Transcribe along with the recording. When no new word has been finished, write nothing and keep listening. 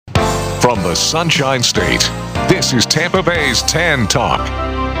from the Sunshine State, this is Tampa Bay's Tan Talk.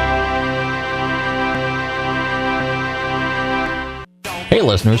 Hey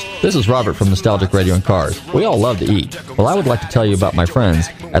listeners, this is Robert from Nostalgic Radio and Cars. We all love to eat. Well, I would like to tell you about my friends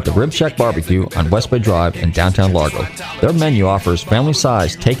at the Rib Shack Barbecue on West Bay Drive in downtown Largo. Their menu offers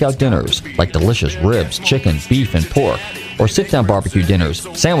family-sized takeout dinners like delicious ribs, chicken, beef, and pork, or sit-down barbecue dinners,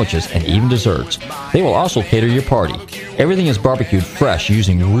 sandwiches, and even desserts. They will also cater your party. Everything is barbecued fresh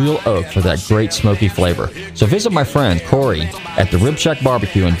using real oak for that great smoky flavor. So visit my friend Corey at the Rib Shack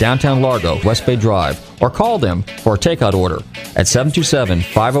Barbecue in downtown Largo, West Bay Drive, or call them for a takeout order at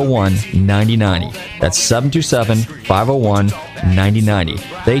 727-501-9090. That's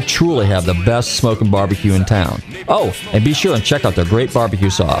 727-501-9090. They truly have the best smoking barbecue in town. Oh, and be sure and check out their great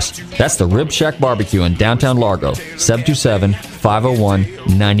barbecue sauce. That's the Rib Shack Barbecue in downtown Largo,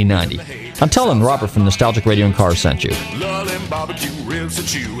 727-501-9090. I'm telling Robert from Nostalgic Radio and Cars sent you.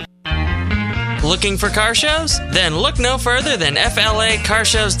 Looking for car shows? Then look no further than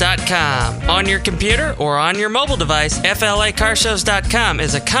FLACarshows.com. On your computer or on your mobile device, FLACarshows.com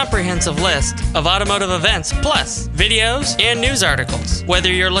is a comprehensive list of automotive events, plus videos and news articles.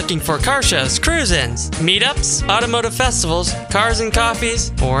 Whether you're looking for car shows, cruise-ins, meetups, automotive festivals, cars and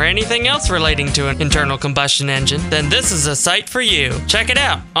coffees, or anything else relating to an internal combustion engine, then this is a site for you. Check it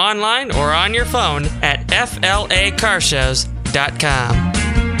out online or on your phone at FLACarshows.com.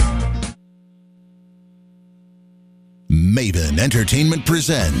 Maven Entertainment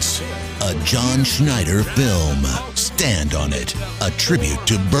presents a John Schneider film, Stand on It, a tribute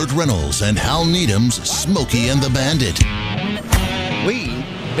to Burt Reynolds and Hal Needham's Smokey and the Bandit. We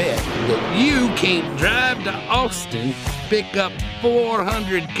bet that you can't drive to Austin, pick up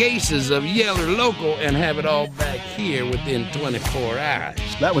 400 cases of Yeller Local, and have it all back here within 24 hours.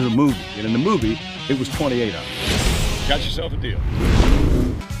 That was a movie, and in the movie, it was 28 hours. Got yourself a deal.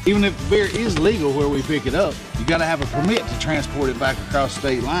 Even if the beer is legal where we pick it up, you gotta have a permit to transport it back across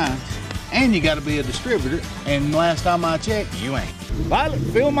state lines. And you gotta be a distributor, and last time I checked, you ain't. Violet,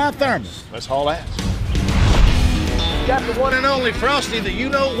 fill my thermos. Let's haul ass. Got the one and only Frosty that you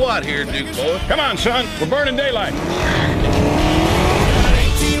know what here, Duke boy. Come on, son, we're burning daylight.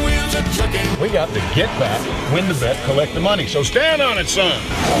 We got to get back, win the bet, collect the money. So stand on it, son.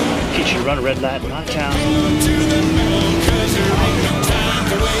 Teach you to run a red light in my town.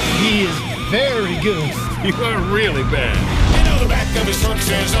 He is very good. You are really bad. You know the back of his truck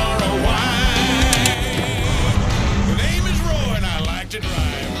says ROY. The name is Roy and I like to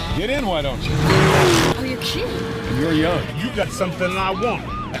drive. Get in, why don't you? Oh, you're cute. And you're young. You got something I want,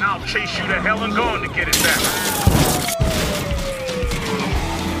 and I'll chase you to hell and gone to get it back.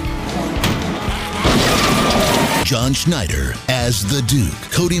 John Schneider as the Duke,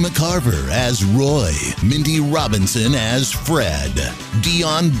 Cody McCarver as Roy, Mindy Robinson as Fred,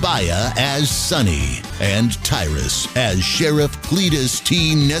 Dion Baya as Sonny, and Tyrus as Sheriff Cletus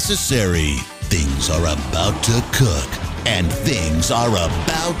T. Necessary. Things are about to cook, and things are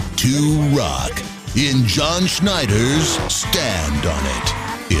about to rock in John Schneider's Stand on It.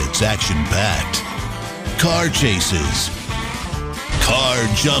 It's action-packed. Car chases, car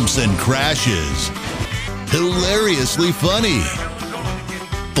jumps and crashes, hilariously funny.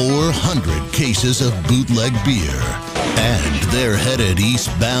 400 cases of bootleg beer. And they're headed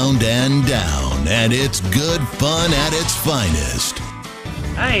eastbound and down, and it's good fun at its finest.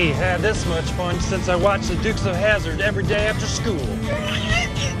 I ain't had this much fun since I watched the Dukes of Hazzard every day after school.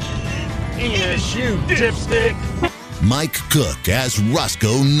 Eat a shoe, dipstick. Mike Cook as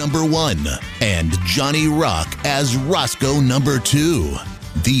Roscoe number 1, and Johnny Rock as Roscoe number 2.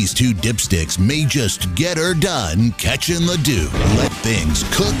 These two dipsticks may just get her done catching the Duke. Let things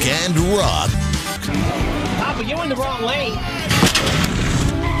cook and rock. Papa, you're in the wrong lane.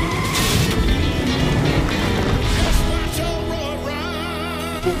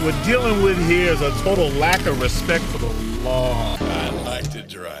 What we're dealing with here is a total lack of respect for the law. I like to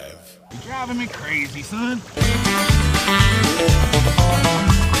drive. You're driving me crazy, son.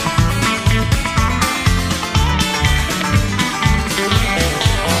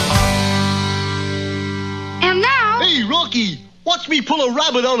 And now... Hey, Rocky, watch me pull a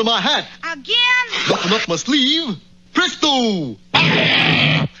rabbit out of my hat. Again? Nothing up my sleeve. Presto!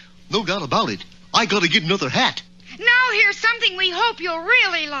 No doubt about it. I gotta get another hat. Now here's something we hope you'll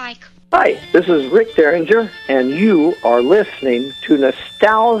really like. Hi, this is Rick Derringer, and you are listening to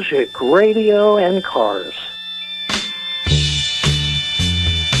Nostalgic Radio and Cars.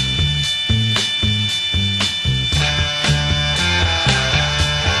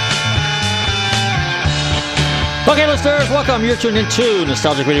 Okay, listeners, welcome. You're tuned into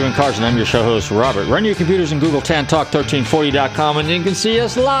Nostalgic Radio and Cars, and I'm your show host, Robert. Run your computers and Google TanTalk1340.com, and you can see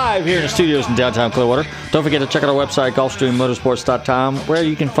us live here in the studios in downtown Clearwater. Don't forget to check out our website, GulfstreamMotorsports.com, where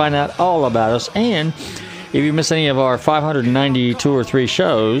you can find out all about us. And if you miss any of our 592 or 3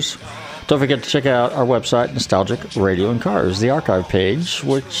 shows, don't forget to check out our website, Nostalgic Radio and Cars, the archive page,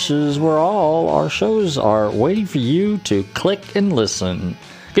 which is where all our shows are waiting for you to click and listen.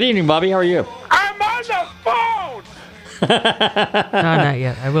 Good evening, Bobby. How are you? I'm on the phone! No, not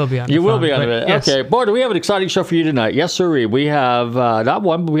yet. I will be on the You phone. will be on it. Yes. Okay. Boy, do we have an exciting show for you tonight. Yes, sir. We have not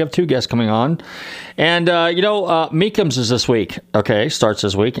one, but we have 2 guests coming on. And, Meekums is this week. Okay, starts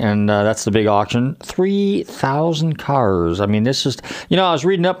this week. And that's the big auction. 3,000 cars. I mean, this is, I was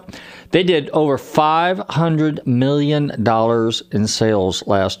reading up. They did over $500 million in sales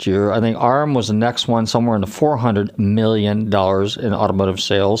last year. I think ARM was the next one, somewhere in the $400 million in automotive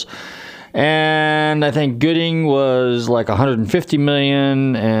sales. And I think Gooding was like $150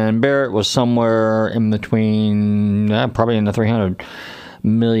 million, and Barrett was somewhere in between, probably in the $300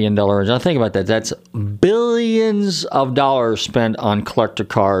 million range. I think about that. That's billions of dollars spent on collector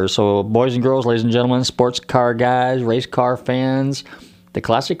cars. So, boys and girls, ladies and gentlemen, sports car guys, race car fans, the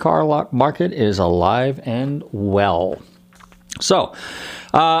classic car market is alive and well. So,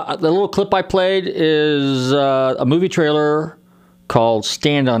 the little clip I played is a movie trailer called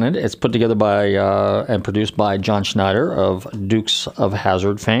Stand on It. It's put together by and produced by John Schneider of Dukes of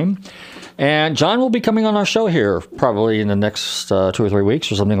Hazzard fame. And John will be coming on our show here probably in the next 2 or 3 weeks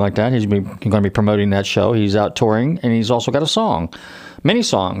or something like that. He's going to be promoting that show. He's out touring, and he's also got a song, many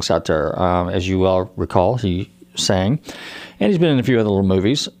songs out there, as you well recall, he sang. And he's been in a few other little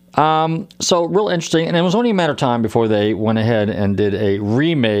movies. So real interesting. And it was only a matter of time before they went ahead and did a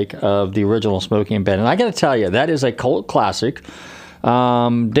remake of the original Smokey and Bandit. And I got to tell you, that is a cult classic.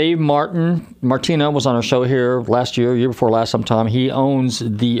 Dave Martina was on our show here last year before last sometime. He owns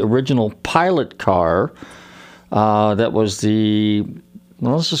the original pilot car that was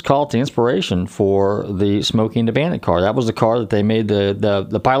let's just call it the inspiration for the Smokey and the Bandit car. That was the car that they made,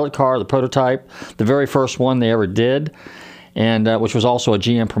 the pilot car, the prototype, the very first one they ever did, and which was also a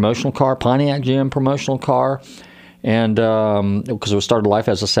GM promotional car, Pontiac GM promotional car. And because it started life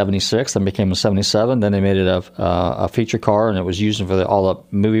as a 76, then became a 77. Then they made it a feature car, and it was used for all the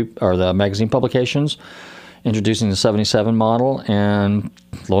movie or the magazine publications, introducing the 77 model. And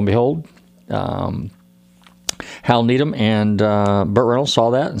lo and behold, Hal Needham and Burt Reynolds saw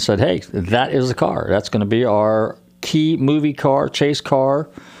that and said, "Hey, that is the car. That's going to be our key movie car, chase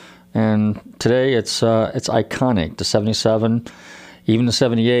car." And today it's iconic. The 77, even the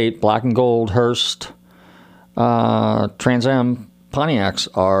 78, black and gold Hearst. Trans Am Pontiacs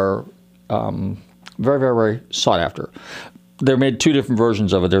are very, very, very sought after. They're made 2 different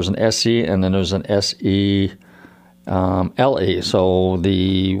versions of it. There's an SE and then there's an SE LE. So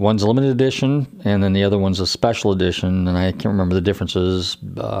the one's a limited edition and then the other one's a special edition. And I can't remember the differences.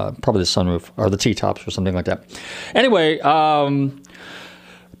 Probably the sunroof or the T-tops or something like that. Anyway, Bobby,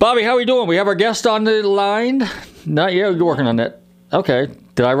 how are we doing? We have our guest on the line. Not yet. You're working on that. Okay.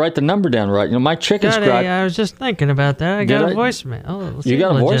 Did I write the number down right? My chicken's cracked. I was just thinking about that. I got a voicemail. Oh, you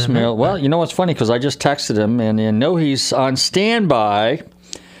got a voicemail? Well, you know what's funny? Because I just texted him, and I know he's on standby.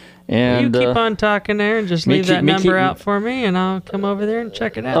 And you keep on talking there and just leave that number out for me, and I'll come over there and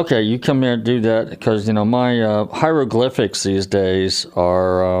check it out. Okay, you come here and do that because, my hieroglyphics these days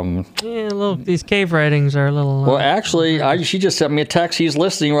are... these cave writings are a little... Well, actually, she just sent me a text. He's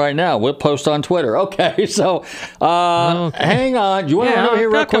listening right now. We'll post on Twitter. Okay, so hang on. You want to run over here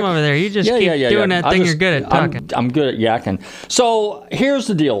real quick? I'll come over there. You just keep doing that thing you're good at talking. I'm good at yakking. So here's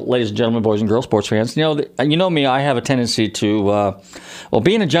the deal, ladies and gentlemen, boys and girls, sports fans. You know me, I have a tendency to...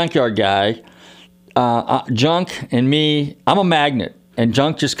 being a junkyard guy, junk and me, I'm a magnet, and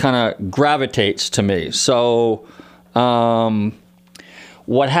junk just kind of gravitates to me. So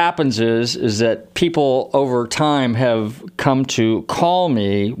what happens is that people over time have come to call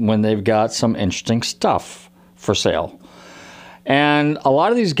me when they've got some interesting stuff for sale. And a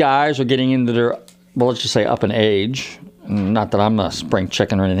lot of these guys are getting into their, let's just say up in age. Not that I'm a spring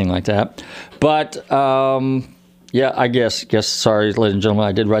chicken or anything like that. But... yeah, I guess, sorry, ladies and gentlemen,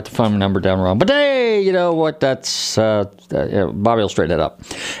 I did write the phone number down wrong. But hey, you know what, that's, Bobby will straighten that up.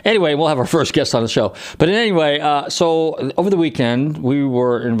 Anyway, we'll have our first guest on the show. But anyway, so over the weekend, we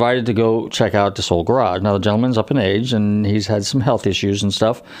were invited to go check out this old garage. Now, the gentleman's up in age, and he's had some health issues and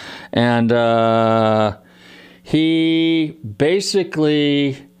stuff. And he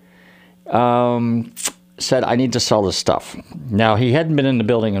basically said, I need to sell this stuff. Now, he hadn't been in the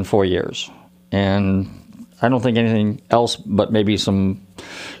building in 4 years. And... I don't think anything else but maybe some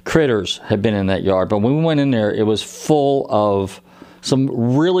critters had been in that yard. But when we went in there, it was full of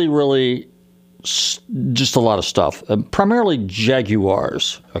some really, really just a lot of stuff, primarily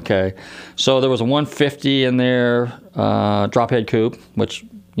Jaguars, okay? So there was a 150 in there, drop head coupe, which,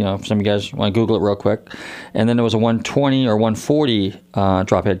 you know, if some of you guys want to Google it real quick. And then there was a 120 or 140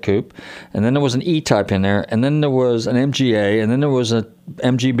 drop head coupe. And then there was an E-Type in there. And then there was an MGA. And then there was a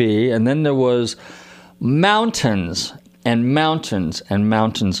MGB. And then there was mountains and mountains and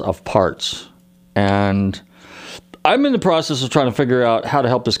mountains of parts. And I'm in the process of trying to figure out how to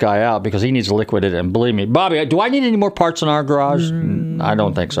help this guy out because he needs to liquidate it. And believe me, Bobby, do I need any more parts in our garage? I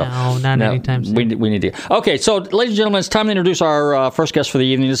don't think so. No, not anytime soon. We need to. Okay, so ladies and gentlemen, it's time to introduce our first guest for the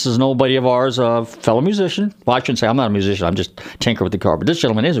evening. This is an old buddy of ours, a fellow musician. Well, I shouldn't say I'm not a musician. I'm just tinker with the car. But this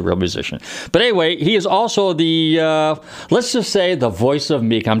gentleman is a real musician. But anyway, he is also the, let's just say, the voice of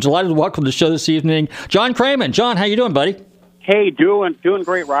Meek. I'm delighted to welcome to the show this evening, John Kraman. John, how you doing, buddy? Hey, doing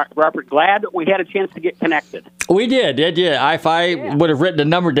great, Robert. Glad that we had a chance to get connected. We did. If I would have written the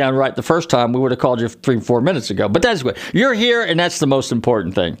number down right the first time, we would have called you 3-4 minutes ago. But that's good. You're here, and that's the most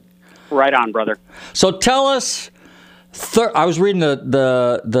important thing. Right on, brother. So tell us. I was reading the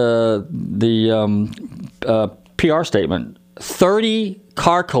PR statement. 30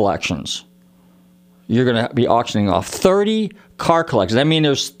 car collections. You're going to be auctioning off 30 car collections. I mean,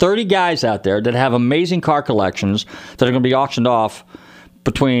 there's 30 guys out there that have amazing car collections that are going to be auctioned off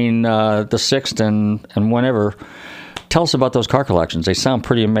between the 6th and whenever. Tell us about those car collections. They sound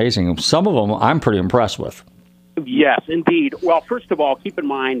pretty amazing. Some of them I'm pretty impressed with. Yes, indeed. Well, first of all, keep in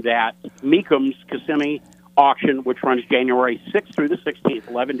mind that Meekham's Kissimmee auction, which runs January 6th through the 16th,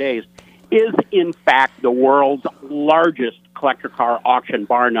 11 days, is in fact the world's largest collector car auction,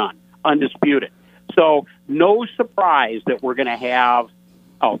 bar none, undisputed. So no surprise that we're going to have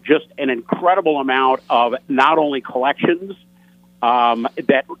just an incredible amount of not only collections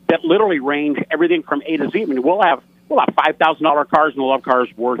that literally range everything from A to Z. I mean, we'll have $5,000 cars and we'll have cars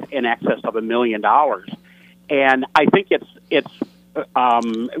worth in excess of $1 million. And I think it's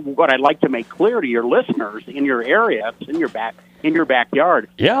what I'd like to make clear to your listeners in your area, it's in your backyard.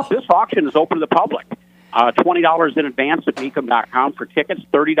 Yeah, this auction is open to the public. $20 in advance at Mecum.com for tickets.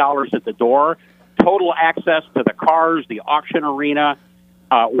 $30 at the door. Total access to the cars, the auction arena.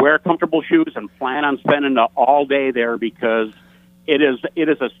 Wear comfortable shoes and plan on spending all day there because it is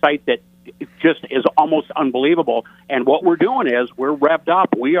a site that just is almost unbelievable. And what we're doing is we're revved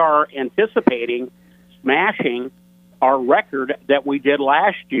up. We are anticipating smashing our record that we did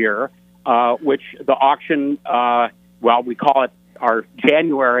last year, which the auction, we call it our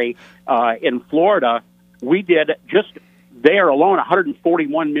January in Florida. We did just there alone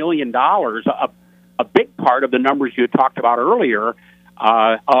 $141 million. A big part of the numbers you had talked about earlier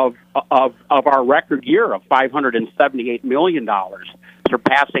of our record year of $578 million,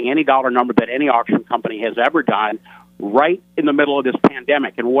 surpassing any dollar number that any auction company has ever done right in the middle of this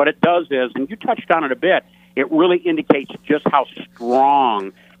pandemic. And what it does is, and you touched on it a bit, it really indicates just how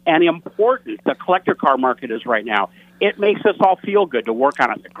strong and important the collector car market is right now. It makes us all feel good to work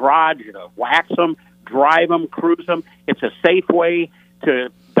on it in the garage, to wax them, drive them, cruise them. It's a safe way to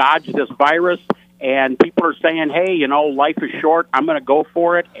dodge this virus. And people are saying, hey, you know, life is short. I'm going to go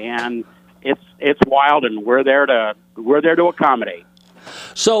for it. And it's wild, and we're there to accommodate.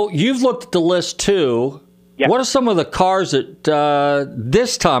 So you've looked at the list, too. Yes. What are some of the cars that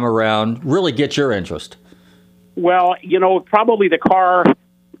this time around really get your interest? Well, you know, probably the car,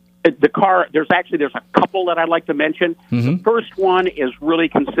 there's a couple that I'd like to mention. Mm-hmm. The first one is really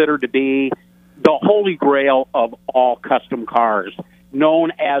considered to be the holy grail of all custom cars,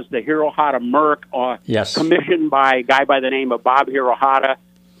 known as the Hirohata Merc, yes, commissioned by a guy by the name of Bob Hirohata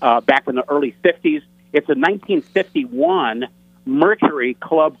back in the early 50s. It's a 1951 Mercury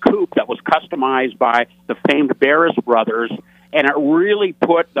Club Coupe that was customized by the famed Barris brothers, and it really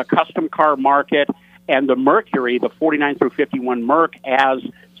put the custom car market and the Mercury, the 49 through 51 Merc, as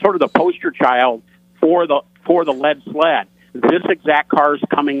sort of the poster child for the lead sled. This exact car is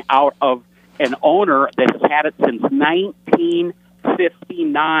coming out of an owner that has had it since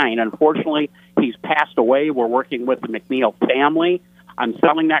 1959. Unfortunately, he's passed away. We're working with the McNeil family on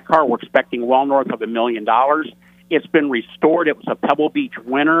selling that car. We're expecting well north of $1 million. It's been restored. It was a Pebble Beach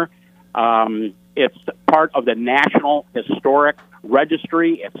winner. It's part of the National Historic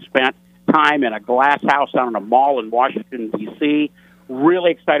Registry. It spent time in a glass house down in a mall in Washington, D.C. Really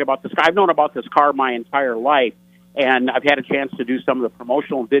excited about this car. I've known about this car my entire life, and I've had a chance to do some of the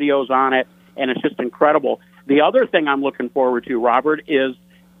promotional videos on it, and it's just incredible. The other thing I'm looking forward to, Robert, is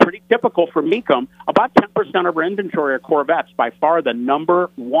pretty typical for Mecum. About 10% of our inventory are Corvettes, by far the number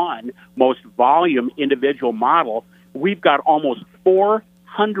one most volume individual model. We've got almost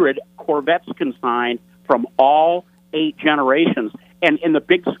 400 Corvettes consigned from all 8 generations. And in the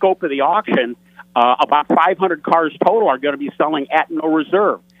big scope of the auction, about 500 cars total are going to be selling at no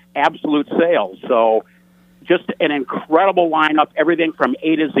reserve, absolute sales. So just an incredible lineup, everything from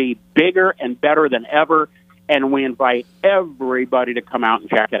A to Z, bigger and better than ever. And we invite everybody to come out and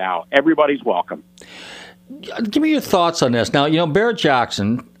check it out. Everybody's welcome. Give me your thoughts on this. Now, Barrett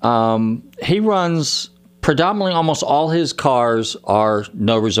Jackson, he runs predominantly almost all his cars are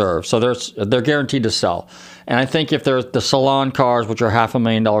no reserve, so they're guaranteed to sell. And I think if they're the salon cars, which are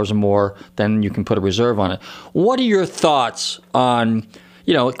 $500,000 or more, then you can put a reserve on it. What are your thoughts on,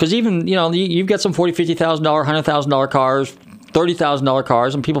 because even, you've got some $40,000, $50,000, $100,000 cars, $30,000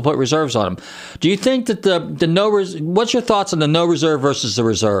 cars, and people put reserves on them. Do you think that what's your thoughts on the no reserve versus the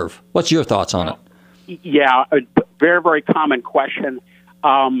reserve? What's your thoughts on it? Yeah, a very, very common question.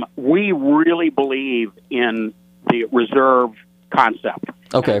 We really believe in the reserve concept.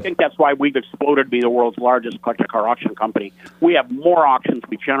 Okay. And I think that's why we've exploded to be the world's largest collector car auction company. We have more auctions.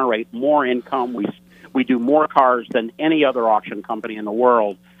 We generate more income. We do more cars than any other auction company in the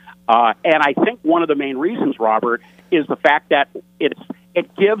world. And I think one of the main reasons, Robert, is the fact that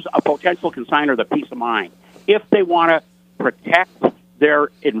it gives a potential consignor the peace of mind. If they want to protect their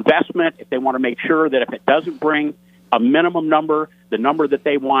investment, if they want to make sure that if it doesn't bring a minimum number, the number that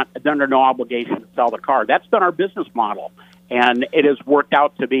they want, they're under no obligation to sell the car. That's been our business model, and it has worked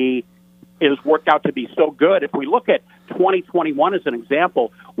out to be so good. If we look at 2021 as an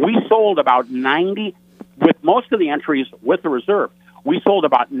example, we sold about 90, with most of the entries with the reserve, we sold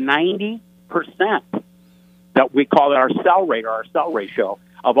about 90% that we call it our sell rate or our sell ratio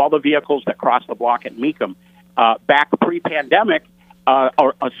of all the vehicles that cross the block at Mecum. Back pre-pandemic,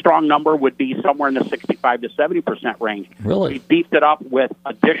 a strong number would be somewhere in the 65 to 70% range. Really? We beefed it up with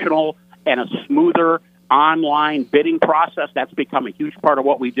additional and a smoother online bidding process. That's become a huge part of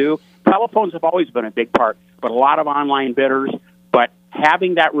what we do. Telephones have always been a big part, but a lot of online bidders. But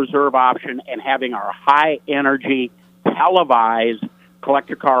having that reserve option and having our high-energy, televised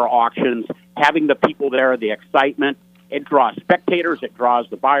collector car auctions, having the people there, the excitement, it draws spectators, it draws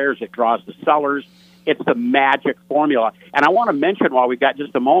the buyers, it draws the sellers. It's the magic formula. And I want to mention, while we've got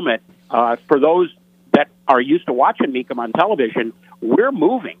just a moment, for those that are used to watching Mecum on television, we're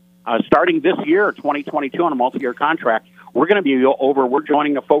moving. Starting this year, 2022, on a multi-year contract, we're going to be we're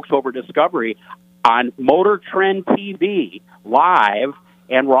joining the folks over Discovery on Motor Trend TV live,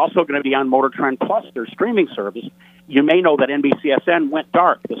 and we're also going to be on Motor Trend Plus, their streaming service. You may know that NBCSN went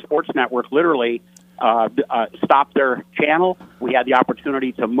dark. The sports network literally stopped their channel. We had the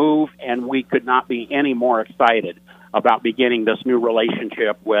opportunity to move, and we could not be any more excited about beginning this new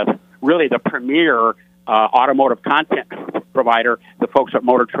relationship with really the premier automotive content provider, the folks at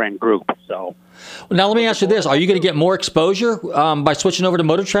Motor Trend Group. So, now let me ask you this: are you going to get more exposure by switching over to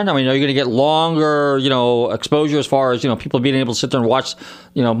Motor Trend? I mean, are you going to get longer, exposure as far as people being able to sit there and watch,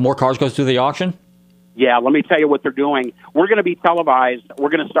 more cars go through the auction? Yeah, let me tell you what they're doing. We're going to be televised. We're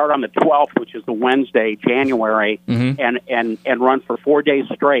going to start on the 12th, which is the Wednesday, January, and run for 4 days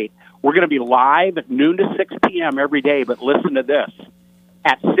straight. We're going to be live at noon to 6 p.m. every day, but listen to this.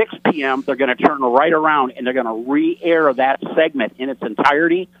 At 6 p.m., they're going to turn right around, and they're going to re-air that segment in its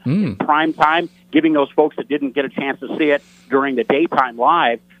entirety in prime time, giving those folks that didn't get a chance to see it during the daytime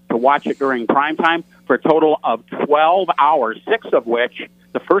live to watch it during prime time for a total of 12 hours, 6 of which,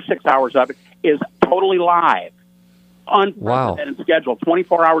 the first 6 hours of it, is totally live. Unprecedented schedule,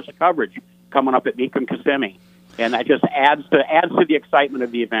 24 hours of coverage coming up at Mecum Kissimmee. And that just adds to the excitement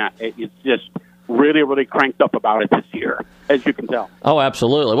of the event. It's just really, really cranked up about it this year, as you can tell. Oh,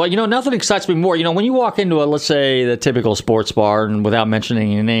 absolutely. Well, nothing excites me more. When you walk into let's say, the typical sports bar, and without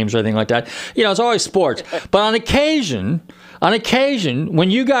mentioning any names or anything like that, it's always sports. But on occasion,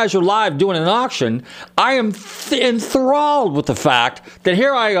 when you guys are live doing an auction, I am enthralled with the fact that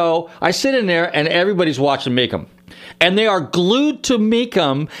here I go, I sit in there, and everybody's watching Mecum. And they are glued to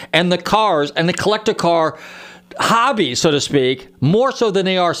Mecum and the cars and the collector car hobby, so to speak, more so than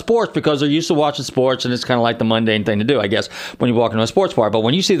they are sports, because they're used to watching sports, and it's kind of like the mundane thing to do, I guess, when you walk into a sports bar. But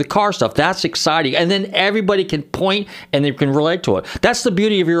when you see the car stuff, that's exciting. And then everybody can point and they can relate to it. That's the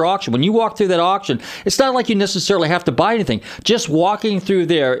beauty of your auction. When you walk through that auction, it's not like you necessarily have to buy anything. Just walking through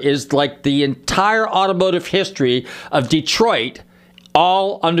there is like the entire automotive history of Detroit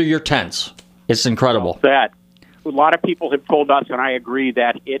all under your tents. It's incredible. That a lot of people have told us, and I agree,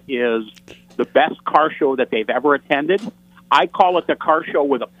 that it is the best car show that they've ever attended. I call it the car show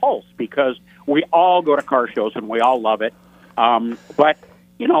with a pulse, because we all go to car shows and we all love it. But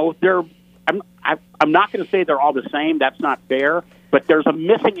I'm not going to say they're all the same. That's not fair. But there's a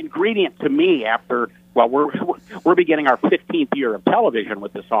missing ingredient to me after. Well, we're beginning our 15th year of television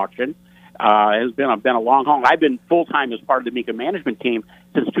with this auction. It's been a long haul. I've been full time as part of the Mika management team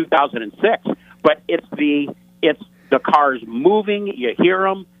since 2006. But it's the cars moving. You hear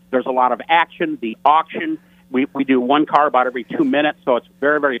them. There's a lot of action. The auction. We do one car about every 2 minutes, so it's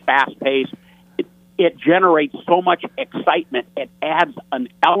very, very fast paced. It generates so much excitement. It adds an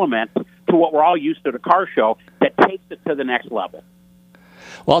element to what we're all used to at a car show that takes it to the next level.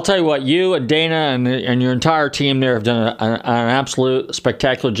 Well, I'll tell you what, you and Dana and your entire team there have done an absolute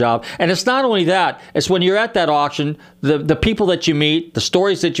spectacular job. And it's not only that, it's when you're at that auction, the people that you meet, the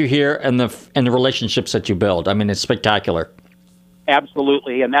stories that you hear, and the relationships that you build. I mean, it's spectacular.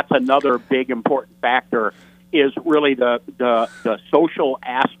 Absolutely, and that's another big important factor is really the social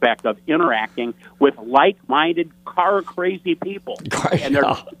aspect of interacting with like-minded, car-crazy people. And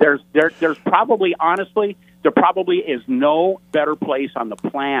there's probably, honestly, there probably is no better place on the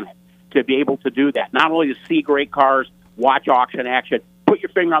planet to be able to do that. Not only to see great cars, watch auction action, put your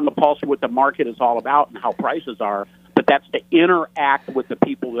finger on the pulse of what the market is all about and how prices are, but that's to interact with the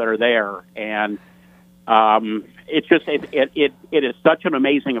people that are there. And it's just it is such an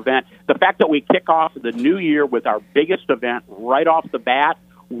amazing event. The fact that we kick off the new year with our biggest event right off the bat,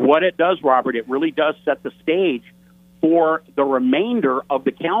 what it does, Robert, it really does set the stage for the remainder of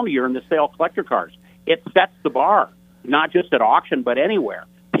the calendar year in the sale of collector cars. It sets the bar, not just at auction, but anywhere.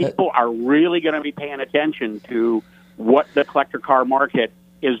 People are really going to be paying attention to what the collector car market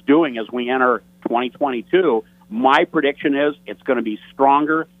is doing as we enter 2022. My prediction is it's going to be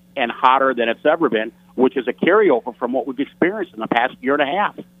stronger and hotter than it's ever been, which is a carryover from what we've experienced in the past year and a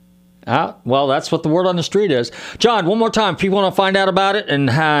half. Well, that's what the word on the street is. John, one more time, if people want to find out about it and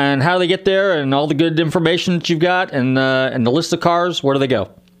how they get there and all the good information that you've got and the list of cars, where do they go?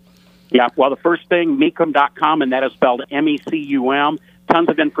 Yeah, well, the first thing, Mecum.com, and that is spelled MECUM. Tons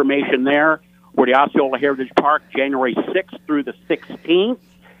of information there. We're at the Osceola Heritage Park, January 6th through the 16th.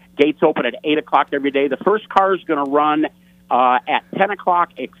 Gates open at 8 o'clock every day. The first car is going to run at 10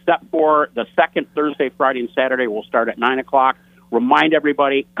 o'clock, except for the second Thursday, Friday, and Saturday. We'll start at 9 o'clock. Remind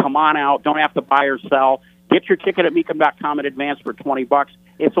everybody, come on out. Don't have to buy or sell. Get your ticket at Mecum.com in advance for $20.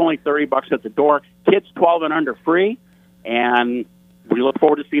 It's only $30 at the door. Kids 12 and under free. And we look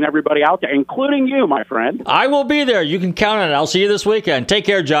forward to seeing everybody out there, including you, my friend. I will be there. You can count on it. I'll see you this weekend. Take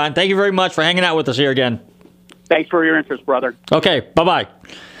care, John. Thank you very much for hanging out with us here again. Thanks for your interest, brother. Okay, bye-bye.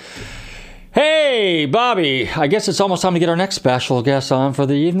 Hey, Bobby, I guess it's almost time to get our next special guest on for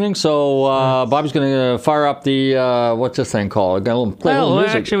the evening. So Bobby's going to fire up the, what's this thing called? Play a little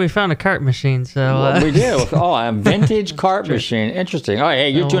music. Actually, we found a cart machine. So we do. Oh, a vintage cart machine. Interesting. All right, hey,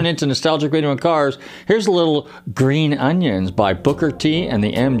 you're tuning into Nostalgic Radio and Cars. Here's a little Green Onions by Booker T and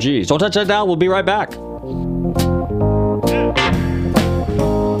the MGs. Don't touch that dial. We'll be right back.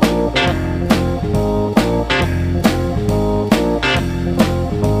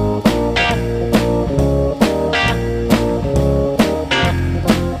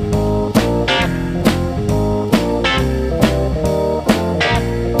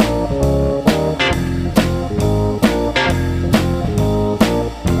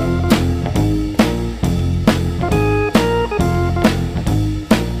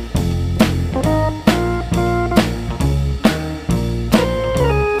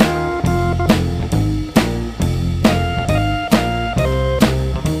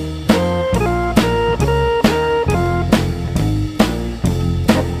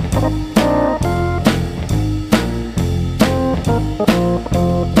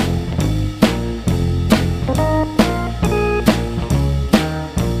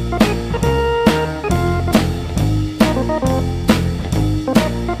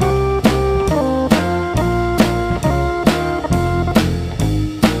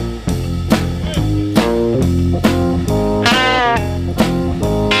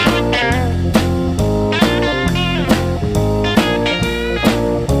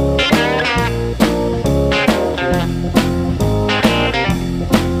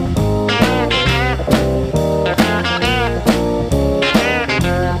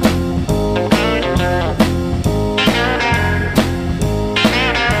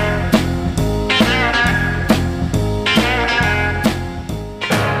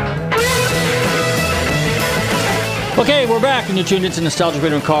 Okay, we're back, and you're tuned into Nostalgic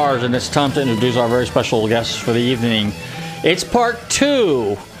Radio and Cars, and it's time to introduce our very special guests for the evening. It's part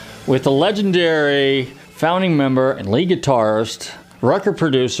 2 with the legendary founding member and lead guitarist, record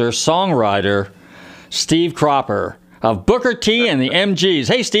producer, songwriter, Steve Cropper of Booker T and the MGs.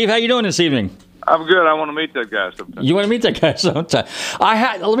 Hey, Steve, how you doing this evening? I'm good. I want to meet that guy sometime. You want to meet that guy sometime?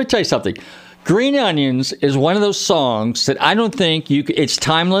 Let me tell you something. Green Onions is one of those songs that I don't think it's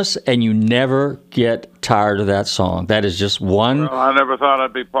timeless, and you never get tired of that song. That is just one. Well, I never thought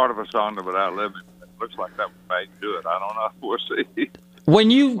I'd be part of a song that would outlive me. It looks like that may do it. I don't know. We'll see.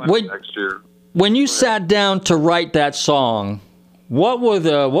 Next year. When you sat down to write that song, what was,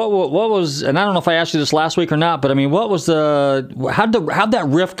 and I don't know if I asked you this last week or not, but I mean, how'd that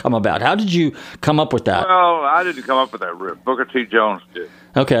riff come about? How did you come up with that? Well, I didn't come up with that riff. Booker T. Jones did.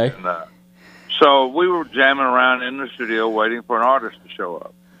 Okay. And, so we were jamming around in the studio waiting for an artist to show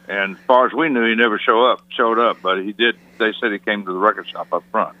up. And as far as we knew, he never showed up, but he did. They said he came to the record shop up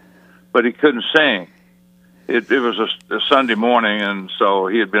front, but he couldn't sing. It was a Sunday morning, and so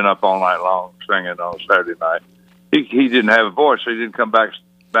he had been up all night long singing on Saturday night. He didn't have a voice, so he didn't come back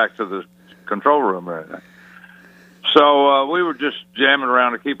to the control room or anything. So we were just jamming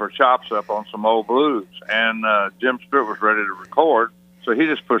around to keep our chops up on some old blues, and Jim Stewart was ready to record, so he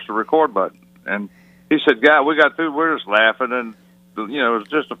just pushed the record button. And he said, "God, we got through. We're just laughing, and it was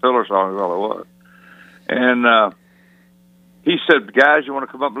just a filler song, is all it was." And he said, "Guys, you want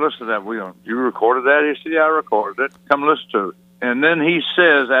to come up and listen to that? You recorded that?" He said, "Yeah, I recorded it. Come listen to it." And then he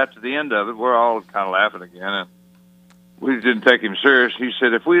says, after the end of it, we're all kind of laughing again, and we didn't take him serious. He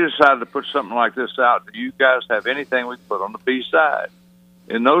said, "If we decided to put something like this out, do you guys have anything we could put on the B side?"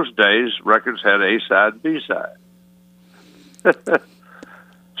 In those days, records had A side and B side.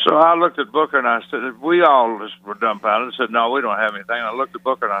 So I looked at Booker and I said, we all just were dumbfounded. I said, "No, we don't have anything." And I looked at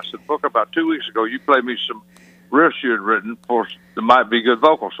Booker and I said, "Booker, about 2 weeks ago, you played me some riffs you had written for that might be good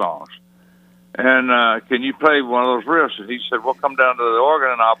vocal songs. And can you play one of those riffs?" And he said, "Well, come down to the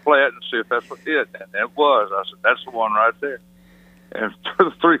organ and I'll play it and see if that's what it." And it was. I said, "That's the one right there." And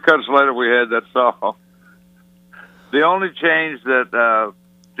 3 cuts later, we had that song. The only change that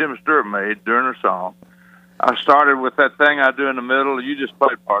Jim Stewart made during the song, I started with that thing I do in the middle. You just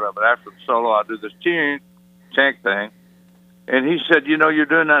played part of it. After the solo, I do this chant thing. And he said, "You're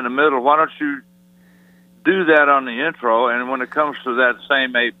doing that in the middle. Why don't you do that on the intro? And when it comes to that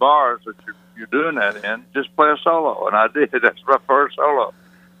same 8 bars that you're doing that in, just play a solo." And I did. That's my first solo.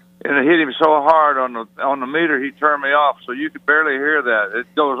 And it hit him so hard on the meter, he turned me off, so you could barely hear that.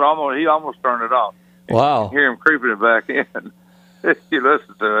 It goes he almost turned it off. Wow. You can hear him creeping it back in. You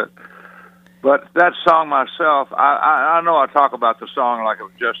listen to it. But that song myself, I know I talk about the song like it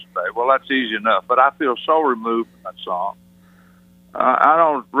was yesterday. Well, that's easy enough, but I feel so removed from that song. I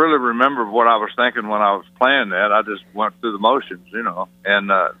don't really remember what I was thinking when I was playing that. I just went through the motions, And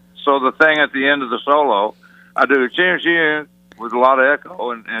so the thing at the end of the solo, I do a with a lot of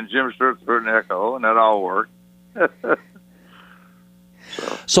echo, and Jim Stewart threw an echo, and that all worked.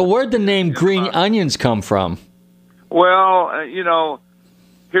 So where'd the name Green Onions come from? Well,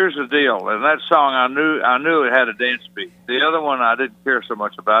 here's the deal. And that song, I knew it had a dance beat. The other one, I didn't care so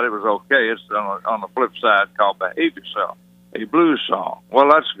much about. It was okay. It's on the flip side called "Behave Yourself," a blues song. Well,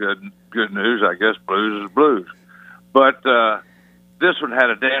 that's good news, I guess. Blues is blues. But this one had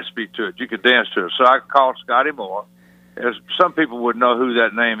a dance beat to it. You could dance to it. So I called Scotty Moore. As some people would know who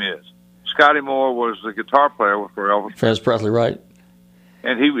that name is. Scotty Moore was the guitar player for Elvis Presley, right?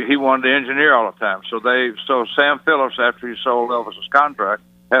 And he wanted to engineer all the time. So Sam Phillips, after he sold Elvis's contract,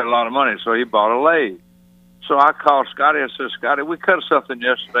 had a lot of money, so he bought a lathe. So I called Scotty and said, "Scotty, we cut something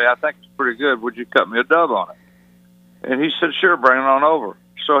yesterday. I think it's pretty good. Would you cut me a dub on it?" And he said, "Sure, bring it on over."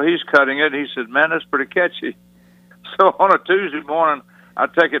 So he's cutting it. He said, "Man, that's pretty catchy." So on a Tuesday morning, I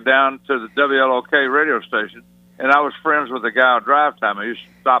take it down to the WLOK radio station, and I was friends with the guy on drive time. I used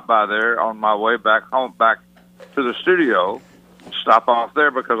to stop by there on my way back home, back to the studio, stop off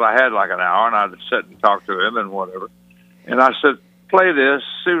there because I had like an hour, and I'd sit and talk to him and whatever. And I said, "Play this.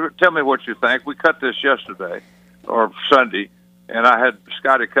 Tell me what you think. We cut this yesterday or Sunday, and I had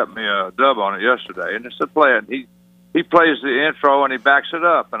Scotty cut me a dub on it yesterday." And I said, "Play it." And he plays the intro and he backs it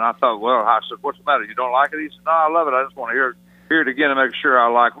up. And I thought, well, I said, "What's the matter? You don't like it?" He said, "No, I love it. I just want to hear it again and make sure I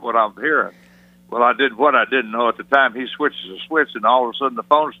like what I'm hearing." Well, I did what I didn't know at the time. He switches a switch, and all of a sudden the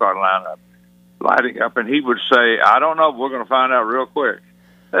phone started lighting up, and he would say, "I don't know, but we're going to find out real quick."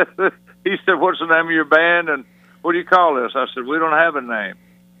 He said, "What's the name of your band, and what do you call this?" I said, "We don't have a name."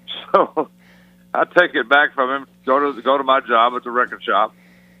 So I take it back from him, go to my job at the record shop,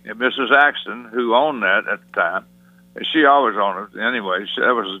 and Mrs. Axton, who owned that at the time, and she always owned it anyway.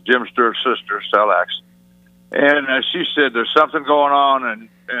 That was Jim Stewart's sister, Stella Axton. And she said, "There's something going on,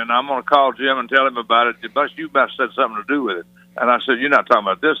 and I'm going to call Jim and tell him about it. You must have had something to do with it." And I said, "You're not talking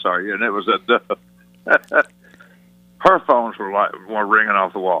about this, are you?" And it was that her phones were ringing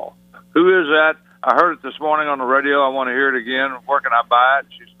off the wall. "Who is that? I heard it this morning on the radio. I want to hear it again. Where can I buy it?"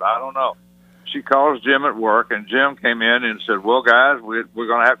 She said, "I don't know." she calls Jim at work, and Jim came in and said, well, guys, we're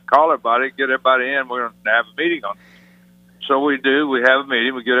going to have to call everybody, get everybody in. We're going to have a meeting on it. So we do. We have a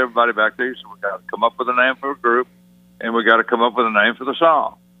meeting. We get everybody back there. So we got to come up with a name for a group, and we got to come up with a name for the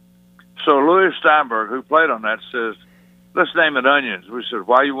song. So Louis Steinberg, who played on that, says, let's name it Onions. We said,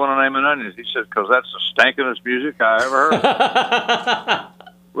 why you want to name it Onions? He said, because that's the stankingest music I ever heard.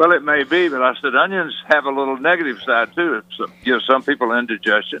 Well, it may be, but I said onions have a little negative side, too. It gives some people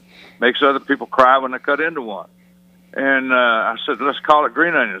indigestion, makes other people cry when they cut into one. And I said, let's call it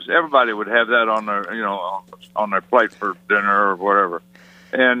green onions. Everybody would have that on their, on their plate for dinner or whatever,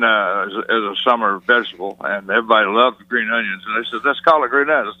 and as a summer vegetable. And everybody loved green onions. And they said, let's call it green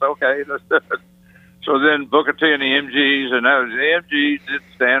onions. I said, okay, let's do it. So then Booker T and the MGs, and that was, the MG did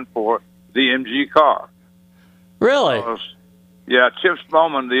stand for the MG car. Really? Yeah, Chip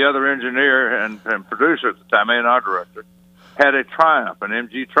Spaulding, the other engineer and producer at the time, and our director, had a Triumph, an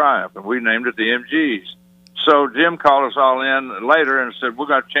MG Triumph, and we named it the MGs. So Jim called us all in later and said, we're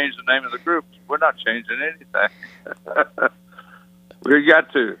going to change the name of the group. We're not changing anything. We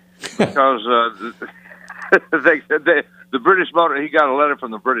got to, because the British Motor, he got a letter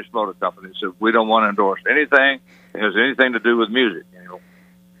from the British Motor Company that said, we don't want to endorse anything that has anything to do with music.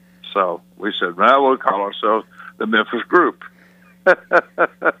 So we said, well, we'll call ourselves the Memphis Group.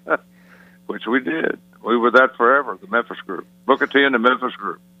 Which we did. We were that forever, the Memphis Group. Booker T and the Memphis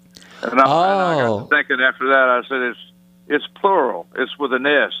Group. And I got to thinking after that, I said, it's plural. It's with an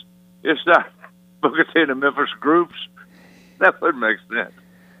S. It's not Booker T and the Memphis Groups. That wouldn't make sense.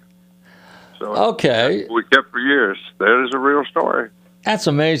 So okay. We kept for years. That is a real story. That's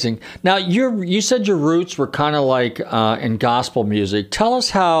amazing. Now, you said your roots were kind of like in gospel music. Tell us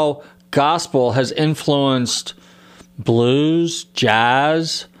how gospel has influenced blues,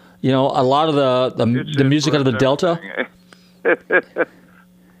 jazz, a lot of the music out of the Delta.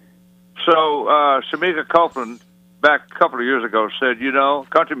 So Shamika Copeland, back a couple of years ago, said,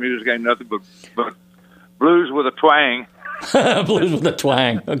 country music ain't nothing but blues with a twang. Blues with a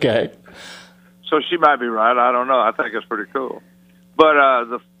twang, okay. So she might be right. I don't know. I think it's pretty cool.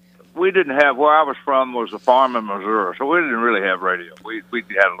 But we didn't have, where I was from was a farm in Missouri, so we didn't really have radio. We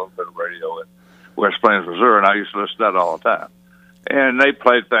had a little bit of radio in West Plains, Missouri, and I used to listen to that all the time. And they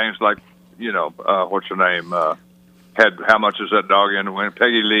played things like, what's her name, had How Much Is That Dog in the Wind,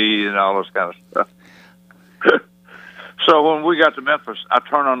 Peggy Lee, and all this kind of stuff. So when we got to Memphis, I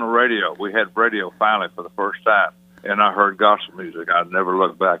turned on the radio. We had radio finally for the first time, and I heard gospel music. I never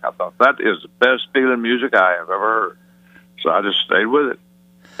looked back. I thought, that is the best feeling music I have ever heard. So I just stayed with it.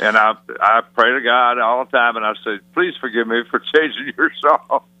 And I pray to God all the time, and I said, please forgive me for changing your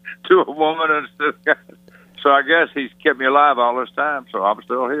song to a woman instead of God. So I guess he's kept me alive all this time, so I'm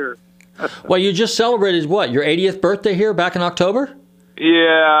still here. Well, you just celebrated, your 80th birthday here back in October? Yeah,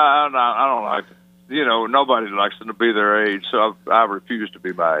 I don't like it. Nobody likes them to be their age, so I refuse to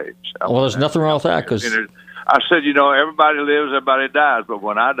be my age. Well, there's nothing wrong with that, because I said, everybody lives, everybody dies, but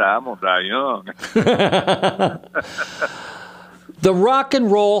when I die, I'm going to die young. The Rock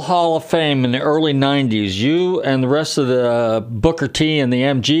and Roll Hall of Fame in the early 90s, you and the rest of the Booker T and the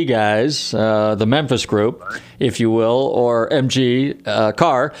MG guys, the Memphis Group, if you will, or MG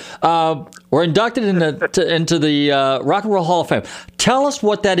Car, were inducted into the Rock and Roll Hall of Fame. Tell us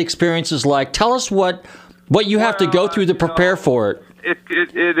what that experience is like. Tell us what you have to go through to prepare for it.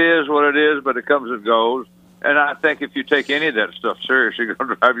 It is what it is, but it comes and goes. And I think if you take any of that stuff serious, you're going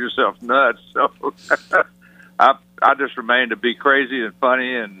to drive yourself nuts. So I just remain to be crazy and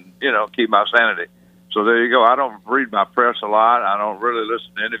funny and, keep my sanity. So there you go. I don't read my press a lot. I don't really listen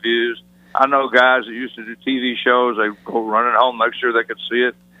to interviews. I know guys that used to do TV shows. They go running home, make sure they could see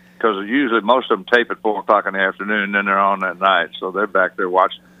it, because usually most of them tape at 4 o'clock in the afternoon, and then they're on that night. So they're back there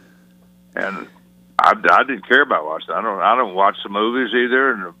watching. And I didn't care about watching. I don't watch the movies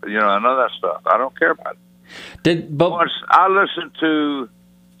either, and none of that stuff. I don't care about it. Once I listened to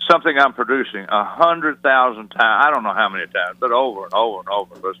something I'm producing 100,000 times. I don't know how many times, but over and over and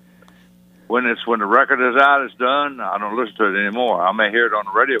over. Listen. When the record is out, it's done. I don't listen to it anymore. I may hear it on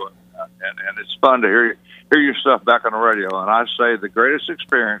the radio, and it's fun to hear your stuff back on the radio. And I say the greatest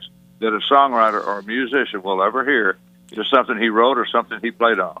experience that a songwriter or a musician will ever hear is something he wrote or something he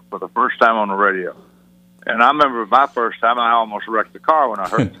played on for the first time on the radio. And I remember my first time, I almost wrecked the car when I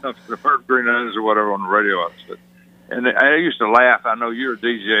heard something, heard Green Onions or whatever on the radio. And I used to laugh. I know you're a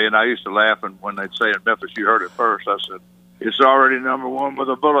DJ, and I used to laugh. And when they'd say in Memphis, you heard it first, I said, it's already number one with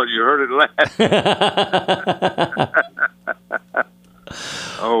a bullet. You heard it last.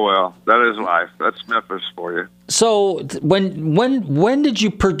 Oh, well, that is life. That's Memphis for you. So when did you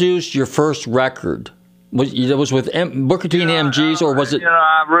produce your first record? It was with Booker T and MGs, or was it? You know,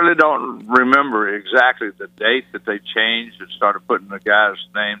 I really don't remember exactly the date that they changed and started putting the guy's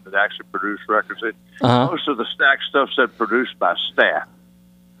name that actually produced records. Most of the Stax stuff said produced by staff,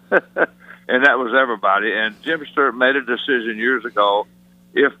 and that was everybody. And Jim Stewart made a decision years ago: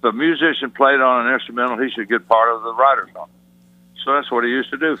 if the musician played on an instrumental, he should get part of the writers on it. So that's what he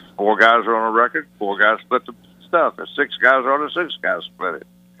used to do. 4 guys are on a record, 4 guys split the stuff. If 6 guys are on it, 6 guys split it.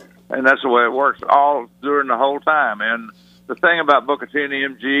 And that's the way it works all during the whole time. And the thing about Booker T and the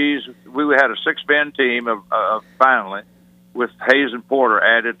MGs, we had a 6-band team finally, with Hayes and Porter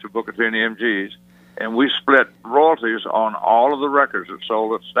added to Booker T and the MGs, and we split royalties on all of the records that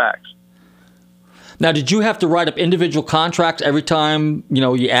sold at Stax. Now, did you have to write up individual contracts every time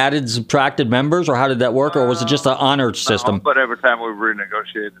you added, subtracted members, or how did that work, or was it just an honored system? No, but every time we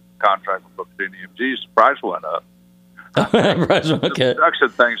renegotiated the contract with Booker T and the MGs, the price went up. Okay. The production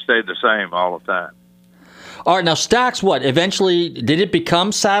thing stayed the same all the time. All right, now Stax, eventually, did it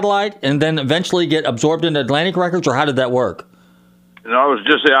become Satellite and then eventually get absorbed into Atlantic Records, or how did that work? No, it was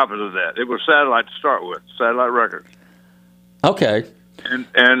just the opposite of that. It was Satellite to start with, Satellite Records. Okay. And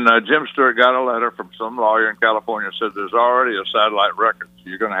Jim Stewart got a letter from some lawyer in California that said there's already a Satellite Records.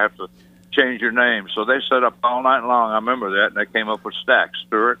 You're going to have to change your name. So they set up all night long. I remember that, and they came up with Stax,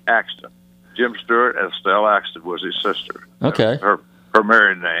 Stewart Axton. Jim Stewart, Estelle Axton was his sister. Okay. Her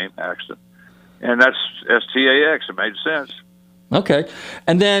married name, Axton. And that's S-T-A-X. It made sense. Okay.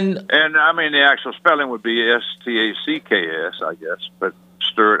 And then... And, I mean, the actual spelling would be S-T-A-C-K-S, I guess. But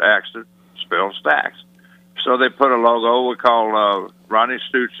Stewart Axton spelled Stax. So they put a logo we call Ronnie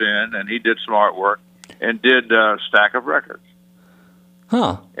Stutes in, and he did some artwork and did Stack of Records.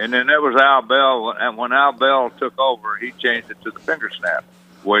 Huh. And then there was Al Bell. And when Al Bell took over, he changed it to the Finger Snap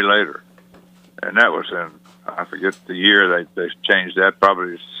way later. And that was in, I forget the year they changed that,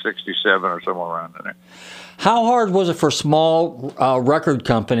 probably 67 or somewhere around in there. How hard was it for small record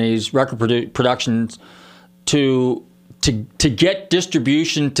companies, productions, to get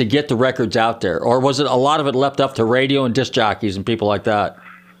distribution, to get the records out there? Or was it a lot of it left up to radio and disc jockeys and people like that?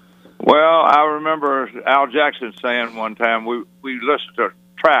 Well, I remember Al Jackson saying one time, we listened to a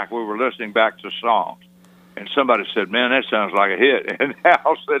track, we were listening back to songs, and somebody said, man, that sounds like a hit. And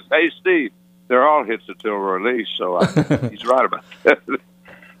Al said, hey, Steve, they're all hits until release, so he's right about that.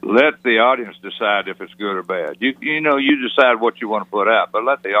 Let the audience decide if it's good or bad. You decide what you want to put out, but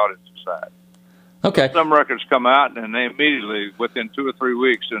let the audience decide. Okay. Some records come out, and they immediately, within 2 or 3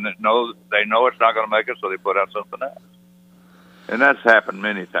 weeks, and they know it's not going to make it, so they put out something else. And that's happened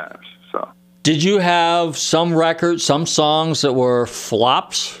many times. So. Did you have some records, some songs that were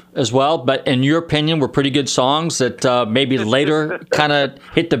flops as well, but in your opinion were pretty good songs that maybe later kind of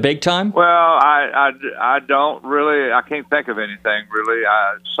hit the big time? Well, I don't really. I can't think of anything really.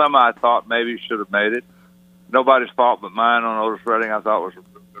 Some I thought maybe should have made it. Nobody's fault but mine on Otis Redding. I thought was a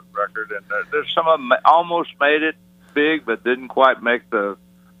really good record, and there's some of them almost made it big, but didn't quite make the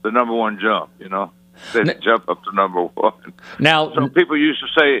number one jump. They didn't jump up to number one. Now, so people used to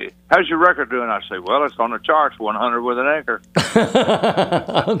say, "How's your record doing?" I say, "Well, it's on the charts, 100 with an anchor."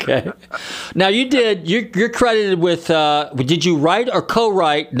 Okay. Now you're credited with. Did you write or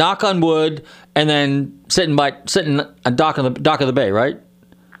co-write "Knock on Wood" and then sitting on dock of the bay, right?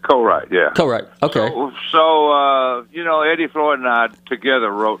 Co-write, yeah. Co-write. Okay. So Eddie Floyd and I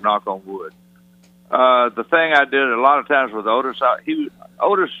together wrote "Knock on Wood." The thing I did a lot of times with Otis,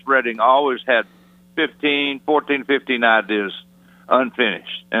 Otis Redding always had 14, 15 ideas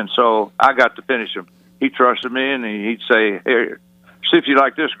unfinished. And so I got to finish them. He trusted me, and he'd say, "Here, see if you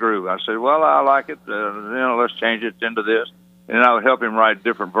like this groove." I said, "Well, I like it. Let's change it into this." And I would help him write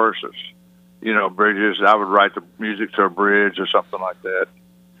different verses, bridges. I would write the music to a bridge or something like that.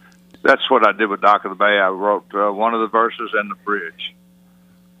 That's what I did with Dock of the Bay. I wrote one of the verses and the bridge.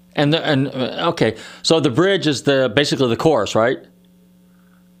 Okay, so the bridge is basically the chorus, right?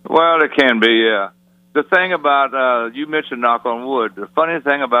 Well, it can be, yeah. The thing about, you mentioned Knock on Wood, the funny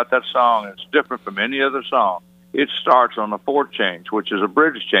thing about that song, it's different from any other song. It starts on the 4th change, which is a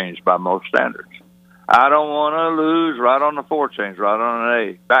bridge change by most standards. I don't want to lose, right on the 4th change, right on an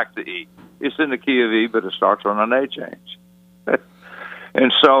A, back to E. It's in the key of E, but it starts on an A change.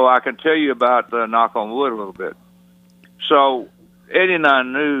 And so I can tell you about Knock on Wood a little bit. So Eddie and I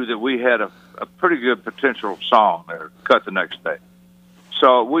knew that we had a pretty good potential song there, cut the next day.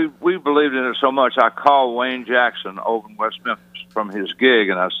 So we believed in it so much, I called Wayne Jackson over in West Memphis from his gig,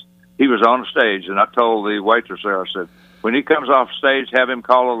 and he was on the stage, and I told the waitress there, I said, when he comes off stage, have him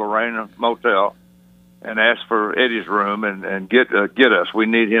call a Lorraine Motel and ask for Eddie's room and get us. We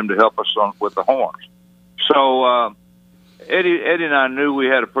need him to help us with the horns. So Eddie and I knew we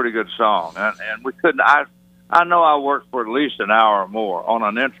had a pretty good song, and we couldn't. I know I worked for at least an hour or more on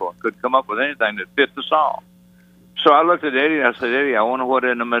an intro and couldn't come up with anything that fit the song. So I looked at Eddie and I said, Eddie, I wonder what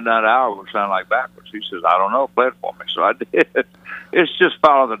In the Midnight Hour would sound like backwards. He says, I don't know. Play it for me. So I did. It's just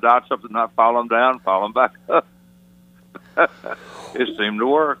follow the dots up and not follow them down, follow them back up. It seemed to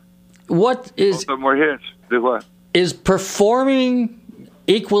work. What is? Both of them were hits. Do what? Is performing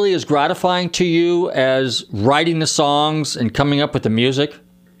equally as gratifying to you as writing the songs and coming up with the music?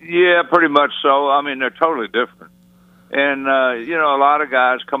 Yeah, pretty much so. I mean, they're totally different. And, a lot of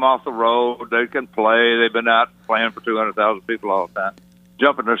guys come off the road. They can play. They've been out playing for 200,000 people all the time.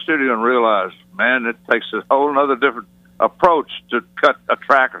 Jump in their studio and realize, man, it takes a whole other different approach to cut a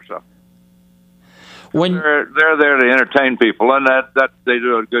track or something. When they're there to entertain people, and that they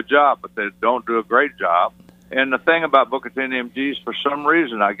do a good job, but they don't do a great job. And the thing about Booker T and the MGs, for some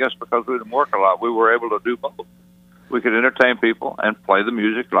reason, I guess because we didn't work a lot, we were able to do both. We could entertain people and play the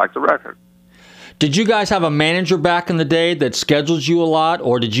music like the record. Did you guys have a manager back in the day that scheduled you a lot,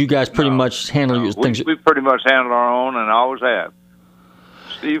 or did you guys pretty much handle your things? We pretty much handled our own, and always have.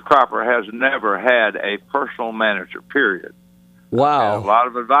 Steve Cropper has never had a personal manager, period. Wow. A lot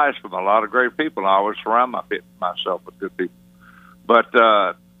of advice from a lot of great people. I always surround myself with good people. But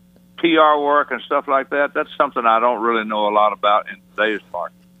PR work and stuff like that, that's something I don't really know a lot about in today's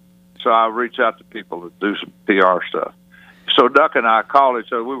market. So I reach out to people to do some PR stuff. So Duck and I called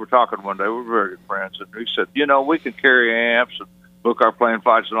each other. We were talking one day. We were very good friends. And we said, we can carry amps and book our plane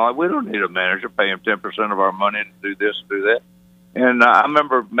flights and all that. We don't need a manager, pay him 10% of our money to do this and do that. And I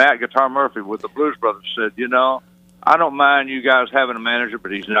remember Matt Guitar Murphy with the Blues Brothers said, I don't mind you guys having a manager,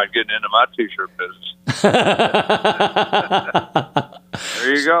 but he's not getting into my T-shirt business.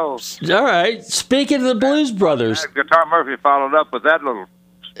 There you go. All right. Speaking of the Blues Brothers. Guitar Murphy followed up with that little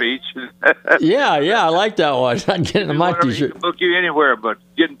speech. Yeah, I like that one. Not getting into my T-shirt. He can book you anywhere, but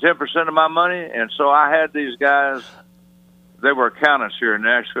getting 10% of my money. And so I had these guys, they were accountants here in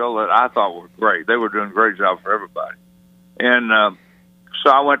Nashville that I thought were great. They were doing a great job for everybody. And so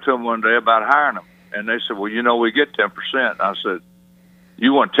I went to them one day about hiring them. And they said, well, we get 10%. I said,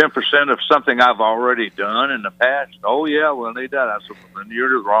 you want 10% of something I've already done in the past? Oh, yeah, we'll need that. I said, well, then you're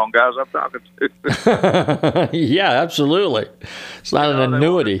the wrong guys I'm talking to. Yeah, absolutely. It's not an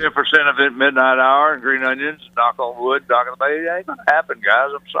annuity. 10% of it, Midnight Hour and Green Onions, Knock on Wood, Dock on the Bay. It ain't going to happen,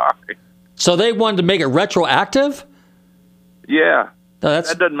 guys. I'm sorry. So they wanted to make it retroactive? Yeah. That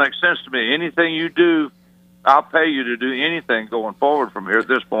doesn't make sense to me. Anything you do, I'll pay you to do anything going forward from here at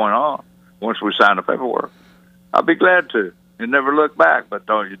this point on. Once we sign the paperwork, I'll be glad to. And never look back, but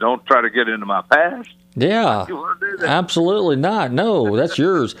don't try to get into my past. Yeah, you want to do that? Absolutely not. No, that's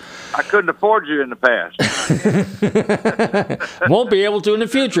yours. I couldn't afford you in the past. Won't be able to in the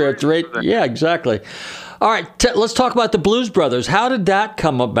future at the rate. Yeah, exactly. All right, let's talk about the Blues Brothers. How did that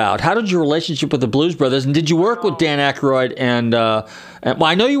come about? How did your relationship with the Blues Brothers? And did you work with Dan Aykroyd and well,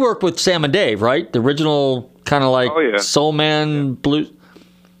 I know you worked with Sam and Dave, right? The original kind of like soul man blues.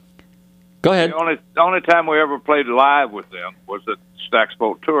 Go ahead. The only time we ever played live with them was at Stax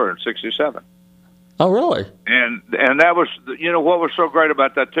Boat Tour in '67. Oh, really? And that was, what was so great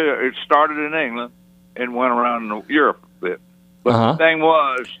about that too? It started in England and went around Europe a bit. But the thing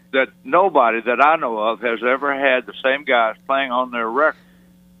was that nobody that I know of has ever had the same guys playing on their record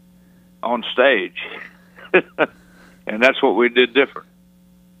on stage, and that's what we did different.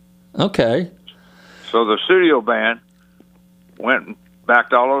 Okay. So the studio band went and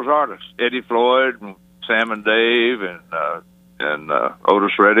backed all those artists, Eddie Floyd, and Sam and Dave, and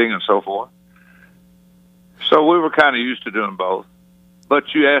Otis Redding, and so forth. So we were kind of used to doing both. But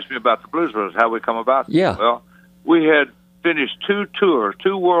you asked me about the Blues Brothers, how we come about. Yeah. Well, we had finished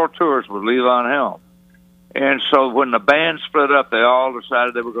two world tours with Levon Helm. And so when the band split up, they all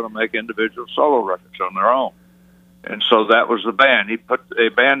decided they were going to make individual solo records on their own. And so that was the band. He put a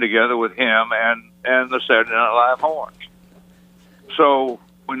band together with him and the Saturday Night Live Horns. So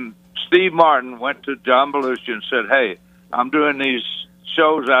when Steve Martin went to John Belushi and said, hey, I'm doing these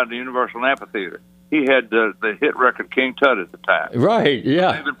shows out in the Universal Amphitheater, he had the hit record King Tut at the time. Right,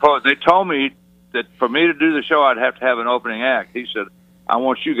 yeah. They told me that for me to do the show, I'd have to have an opening act. He said, I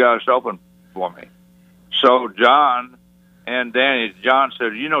want you guys to open for me. So John and Danny, John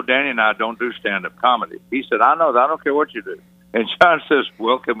said, Danny and I don't do stand-up comedy. He said, I know that. I don't care what you do. And John says,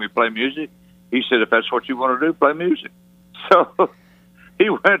 well, can we play music? He said, if that's what you want to do, play music. So he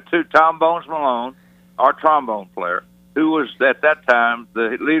went to Tom Bones Malone, our trombone player, who was at that time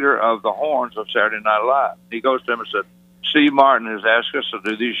the leader of the Horns of Saturday Night Live. He goes to him and said, Steve Martin has asked us to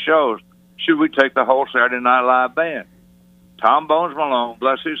do these shows. Should we take the whole Saturday Night Live band? Tom Bones Malone,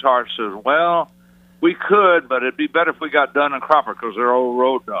 bless his heart, says, well, We could, but it'd be better if we got Dunn and Cropper because they're old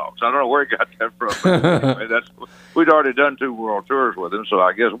road dogs. I don't know where he got that from. But anyway, we'd already done 2 world tours with him, so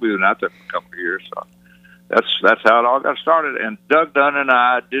I guess we've been out there for a couple of years. So that's how it all got started. And Doug Dunn and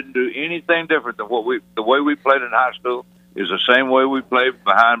I didn't do anything different than the way we played in high school is the same way we played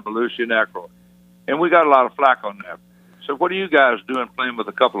behind Belushi and Aykroyd. And we got a lot of flack on that. So what are you guys doing playing with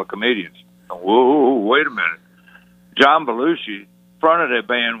a couple of comedians? Whoa, wait a minute. John Belushi fronted a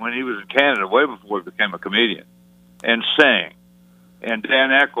band when he was in Canada way before he became a comedian and sang. And Dan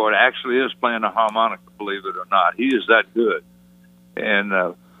Aykroyd actually is playing a harmonica, believe it or not. He is that good.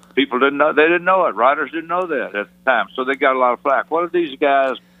 And people didn't know. They didn't know it. Writers didn't know that at the time. So they got a lot of flack. What are these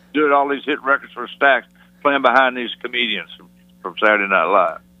guys doing all these hit records for Stax playing behind these comedians from Saturday Night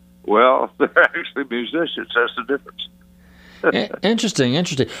Live? Well, they're actually musicians. That's the difference. Interesting.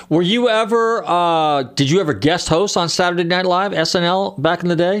 Were you ever? Did you ever guest host on Saturday Night Live, SNL, back in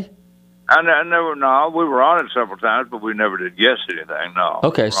the day? I never. No, we were on it several times, but we never did guest anything. No.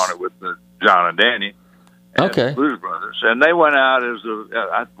 Okay. We were on it with John and Danny. And the Blues Brothers, and they went out as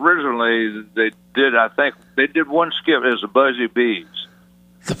originally they did. I think they did one skit as the Buzzy Bees.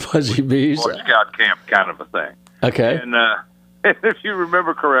 The Buzzy Bees. Boy Scout camp kind of a thing. Okay. And if you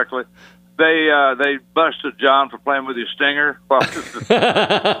remember correctly, they busted John for playing with his stinger.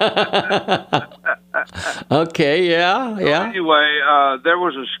 Okay, yeah. So anyway, there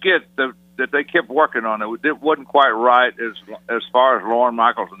was a skit that they kept working on. It wasn't quite right as far as Lorne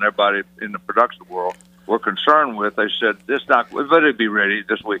Michaels and everybody in the production world were concerned with. They said, let it be ready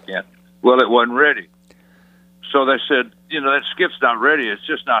this weekend. Well, it wasn't ready. So they said, that skit's not ready. It's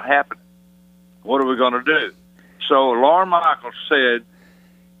just not happening. What are we going to do? So Lorne Michaels said,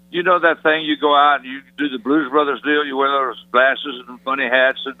 that thing, you go out and you do the Blues Brothers deal, you wear those glasses and funny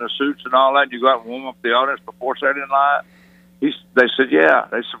hats and the suits and all that, and you go out and warm up the audience before Saturday Night Live? They said, yeah.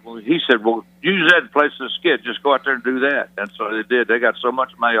 He said, well, use that in place of the skit. Just go out there and do that. And so they did. They got so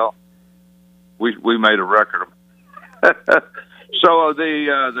much mail. We made a record of them. So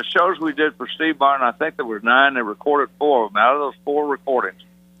the shows we did for Steve Martin, I think there were 9. They recorded 4 of them. Out of those 4 recordings,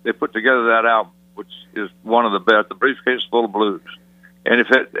 they put together that album, which is one of the best, The Briefcase Full of Blues. And if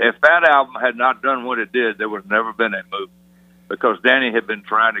that album had not done what it did, there would have never been a movie, because Danny had been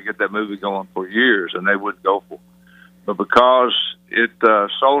trying to get that movie going for years, and they wouldn't go for it. But because it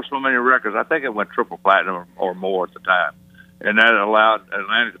sold so many records, I think it went triple platinum or more at the time. And that allowed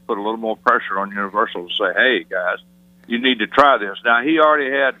Atlantic to put a little more pressure on Universal to say, hey, guys, you need to try this. Now, he already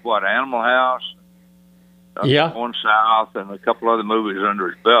had, Animal House, Going South, and a couple other movies under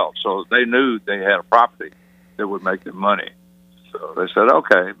his belt. So they knew they had a property that would make them money. So they said,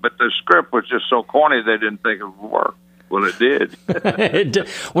 okay. But the script was just so corny, they didn't think it would work. Well, it did.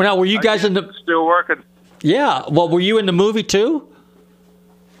 Well, now, were you guys in the... Still working. Yeah. Well, were you in the movie, too?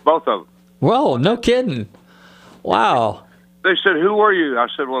 Both of them. Whoa, no kidding. Wow. They said, who were you? I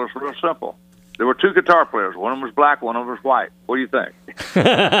said, well, it's real simple. There were 2 guitar players. One of them was black, one of them was white. What do you think?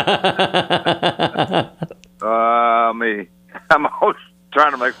 Me. I'm always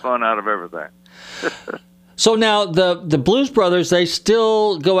trying to make fun out of everything. So now the Blues Brothers, they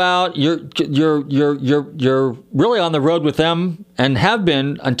still go out. You're really on the road with them, and have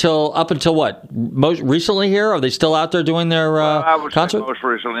been up until what? Most recently here? Are they still out there doing their I would concert? say most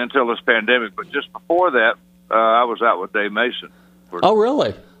recently until this pandemic, but just before that, I was out with Dave Mason. Oh,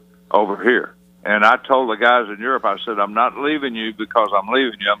 really? Over here. And I told the guys in Europe, I said, I'm not leaving you because I'm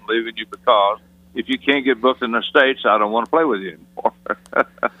leaving you. I'm leaving you because if you can't get booked in the States, I don't want to play with you anymore.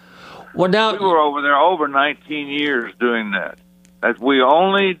 Well, now, we were over there over 19 years doing that. We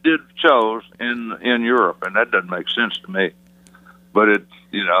only did shows in Europe, and that doesn't make sense to me. But it's,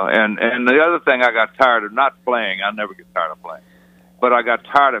 and the other thing, I got tired of not playing. I never get tired of playing. But I got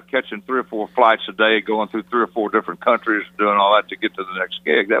tired of catching 3 or 4 flights a day, going through 3 or 4 different countries, doing all that to get to the next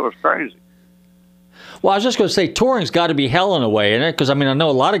gig. That was crazy. Well, I was just going to say, touring's got to be hell in a way, isn't it? Because, I know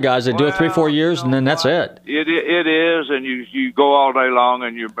a lot of guys that do it 3 or 4 years, and then that's it. It is, and you go all day long,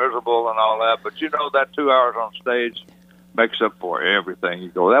 and you're miserable and all that. But, that 2 hours on stage makes up for everything. You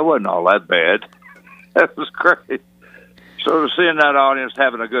go, that wasn't all that bad. That was great. So seeing that audience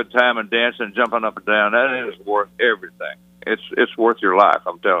having a good time and dancing and jumping up and down, that is worth everything. It's worth your life,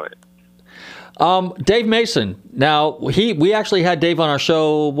 I'm telling you. Dave Mason. Now, we actually had Dave on our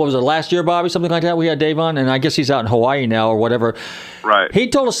show, what was it, last year, Bobby? Something like that? We had Dave on, and I guess he's out in Hawaii now or whatever. Right. He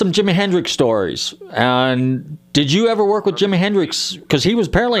told us some Jimi Hendrix stories. And did you ever work with Jimi Hendrix? Because he was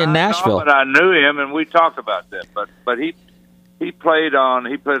apparently in Nashville. But I knew him, and we talked about that. But he played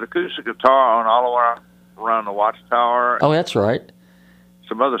acoustic guitar on All Around the Watchtower. Oh, that's right.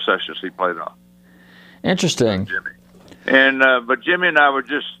 Some other sessions he played on. Interesting. Jimmy. And but Jimmy and I were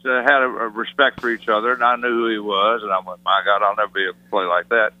just had a respect for each other, and I knew who he was, and I went, my God, I'll never be able to play like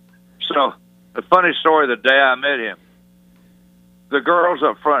that. So the funny story, the day I met him, the girls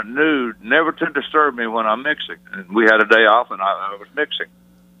up front knew never to disturb me when I'm mixing. And we had a day off, and I was mixing.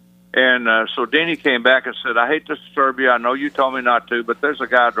 And so Deanie came back and said, I hate to disturb you. I know you told me not to, but there's a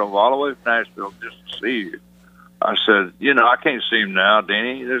guy who drove all the way from Nashville just to see you. I said, I can't see him now,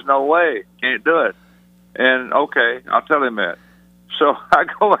 Deanie. There's no way. Can't do it. And, okay, I'll tell him that. So I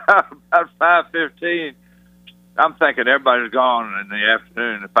go out about 5:15. I'm thinking everybody's gone in the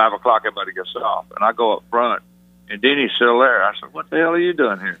afternoon. At 5 o'clock, everybody gets off. And I go up front. And Deanie's still there. I said, what the hell are you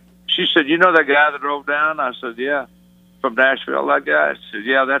doing here? She said, you know that guy that drove down? I said, yeah. From Nashville, that guy? She said,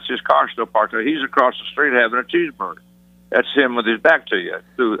 yeah, that's his car still parked there. He's across the street having a cheeseburger. That's him with his back to you.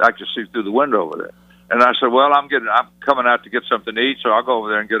 I can see through the window over there. And I said, well, I'm coming out to get something to eat, so I'll go over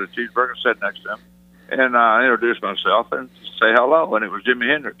there and get a cheeseburger, sit next to him. And I introduced myself and say hello, and it was Jimi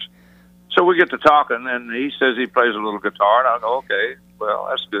Hendrix. So we get to talking, and he says he plays a little guitar, and I go, okay, well,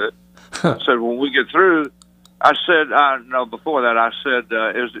 that's good. I said, when we get through, I said, no, before that, I said,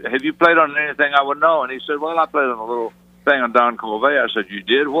 have you played on anything I would know? And he said, well, I played on a little thing on Don Colvay. I said, you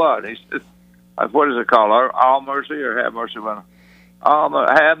did what? He said, what is it called? All Mercy or Have Mercy?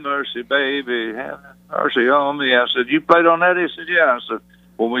 Have Mercy, baby. Have mercy on me. I said, you played on that? He said, yeah. I said,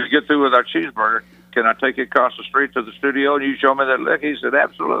 when we get through with our cheeseburger, can I take you across the street to the studio and you show me that lick? He said,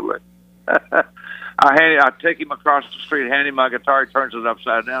 absolutely. I take him across the street, hand him my guitar, he turns it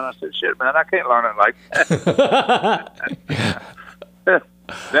upside down. I said, shit, man, I can't learn it like that.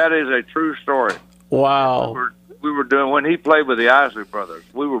 That is a true story. Wow. We were doing, when he played with the Isley Brothers,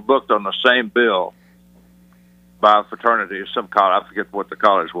 we were booked on the same bill by a fraternity, some college, I forget what the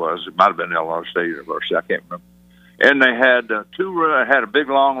college was. It might have been Illinois State University, I can't remember. And they had had a big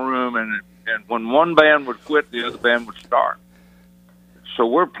long room, and when one band would quit, the other band would start. So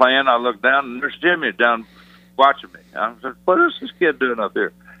we're playing. I look down, and there's Jimmy down watching me. I said, what is this kid doing up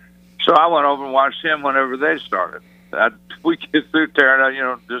here? So I went over and watched him whenever they started. We get through tearing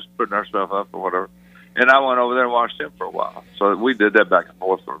out, just putting our stuff up or whatever. And I went over there and watched him for a while. So we did that back and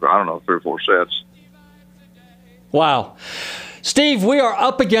forth for, 3 or 4 sets. Wow. Steve, we are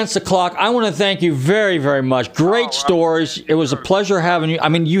up against the clock. I want to thank you very, very much. Great stories. It was a pleasure having you. I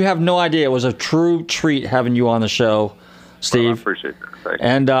mean, you have no idea. It was a true treat having you on the show, Steve. Well, I appreciate that. Thank you.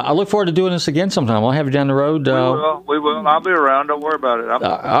 And I look forward to doing this again sometime. I'll have you down the road. We will. I'll be around. Don't worry about it.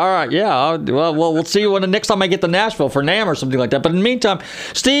 All right. Yeah. Well, we'll see you when the next time I get to Nashville for NAMM or something like that. But in the meantime,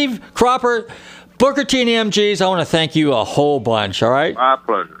 Steve Cropper, Booker T and the MGs, I want to thank you a whole bunch. All right? My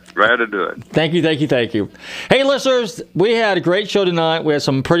pleasure. Glad to do it. Thank you. Hey, listeners, we had a great show tonight. We had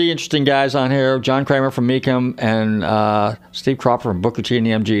some pretty interesting guys on here. John Kramer from Mecum and Steve Cropper from Booker T and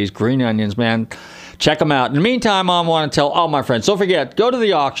the MGs. Green Onions, man. Check them out. In the meantime, I want to tell all my friends, don't forget, go to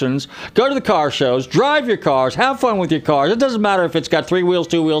the auctions, go to the car shows, drive your cars, have fun with your cars. It doesn't matter if it's got 3 wheels,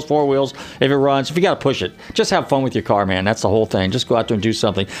 2 wheels, 4 wheels, if it runs. If you got to push it, just have fun with your car, man. That's the whole thing. Just go out there and do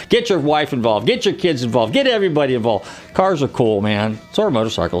something. Get your wife involved. Get your kids involved. Get everybody involved. Cars are cool, man. So are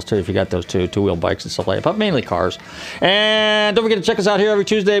motorcycles, too, if you got those two-wheel bikes and stuff like that, but mainly cars. And don't forget to check us out here every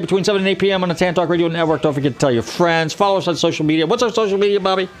Tuesday between 7 and 8 p.m. on the Tan Talk Radio Network. Don't forget to tell your friends. Follow us on social media. What's our social media,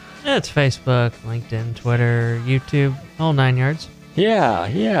 Bobby? Yeah, it's Facebook, LinkedIn, Twitter, YouTube, whole 9 yards.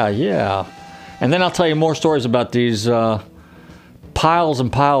 Yeah. And then I'll tell you more stories about these piles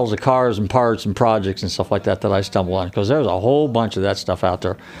and piles of cars and parts and projects and stuff like that I stumble on, because there's a whole bunch of that stuff out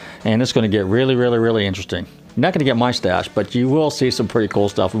there. And it's going to get really, really, really interesting. You're not going to get my stash, but you will see some pretty cool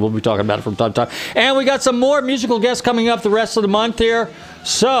stuff, and we'll be talking about it from time to time. And we got some more musical guests coming up the rest of the month here.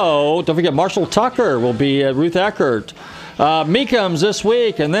 So don't forget, Marshall Tucker will be at Ruth Eckert. Mecum's this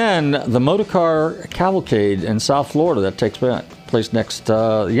week, and then the Motorcar Cavalcade in South Florida that takes place next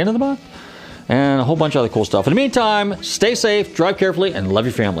the end of the month, and a whole bunch of other cool stuff. In the meantime, stay safe, drive carefully, and love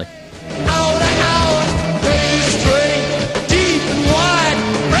your family.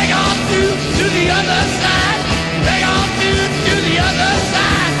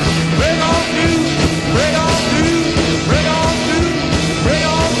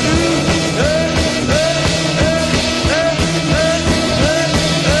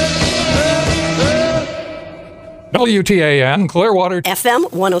 WTAN, Clearwater. FM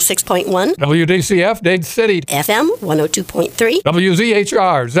 106.1. WDCF, Dade City. FM 102.3.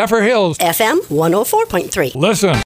 WZHR, Zephyr Hills. FM 104.3. Listen.